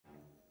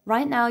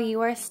Right now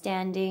you are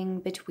standing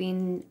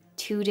between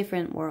two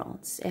different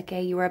worlds,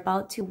 okay? You are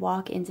about to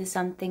walk into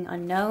something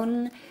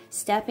unknown,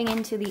 stepping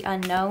into the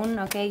unknown,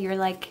 okay? You're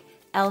like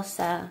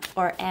Elsa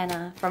or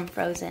Anna from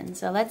Frozen.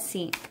 So let's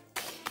see.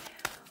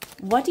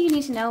 What do you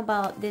need to know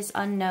about this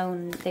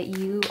unknown that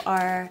you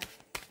are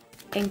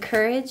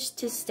encouraged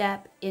to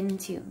step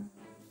into?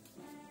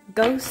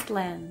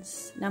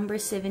 Ghostlands, number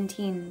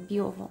 17,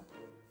 beautiful.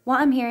 What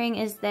I'm hearing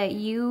is that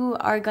you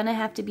are gonna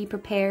have to be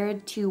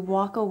prepared to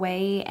walk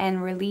away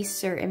and release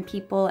certain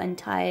people and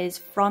ties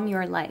from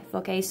your life,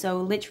 okay? So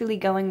literally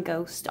going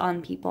ghost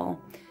on people.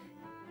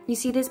 You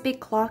see this big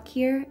clock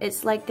here?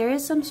 It's like there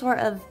is some sort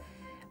of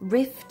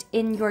rift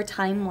in your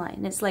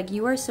timeline. It's like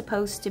you are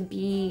supposed to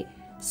be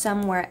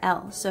somewhere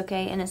else,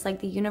 okay? And it's like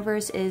the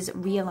universe is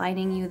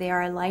realigning you. They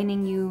are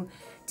aligning you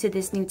to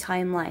this new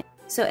timeline.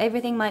 So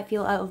everything might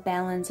feel out of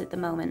balance at the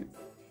moment.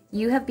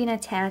 You have been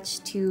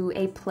attached to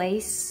a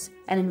place,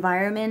 an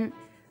environment,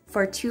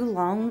 for too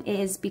long. It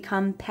has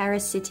become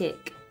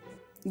parasitic.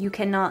 You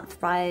cannot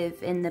thrive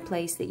in the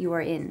place that you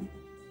are in.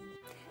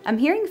 I'm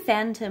hearing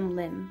phantom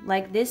limb,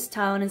 like this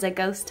town is a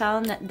ghost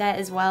town, that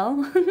as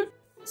well.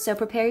 So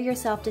prepare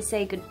yourself to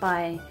say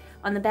goodbye.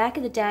 On the back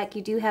of the deck,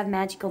 you do have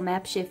magical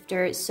map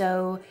shifter,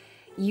 so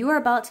you are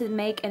about to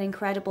make an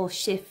incredible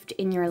shift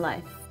in your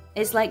life.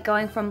 It's like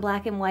going from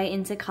black and white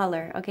into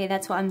color, okay?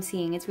 That's what I'm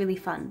seeing. It's really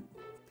fun.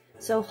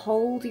 So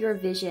hold your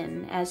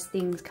vision as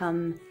things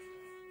come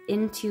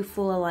into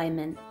full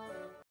alignment.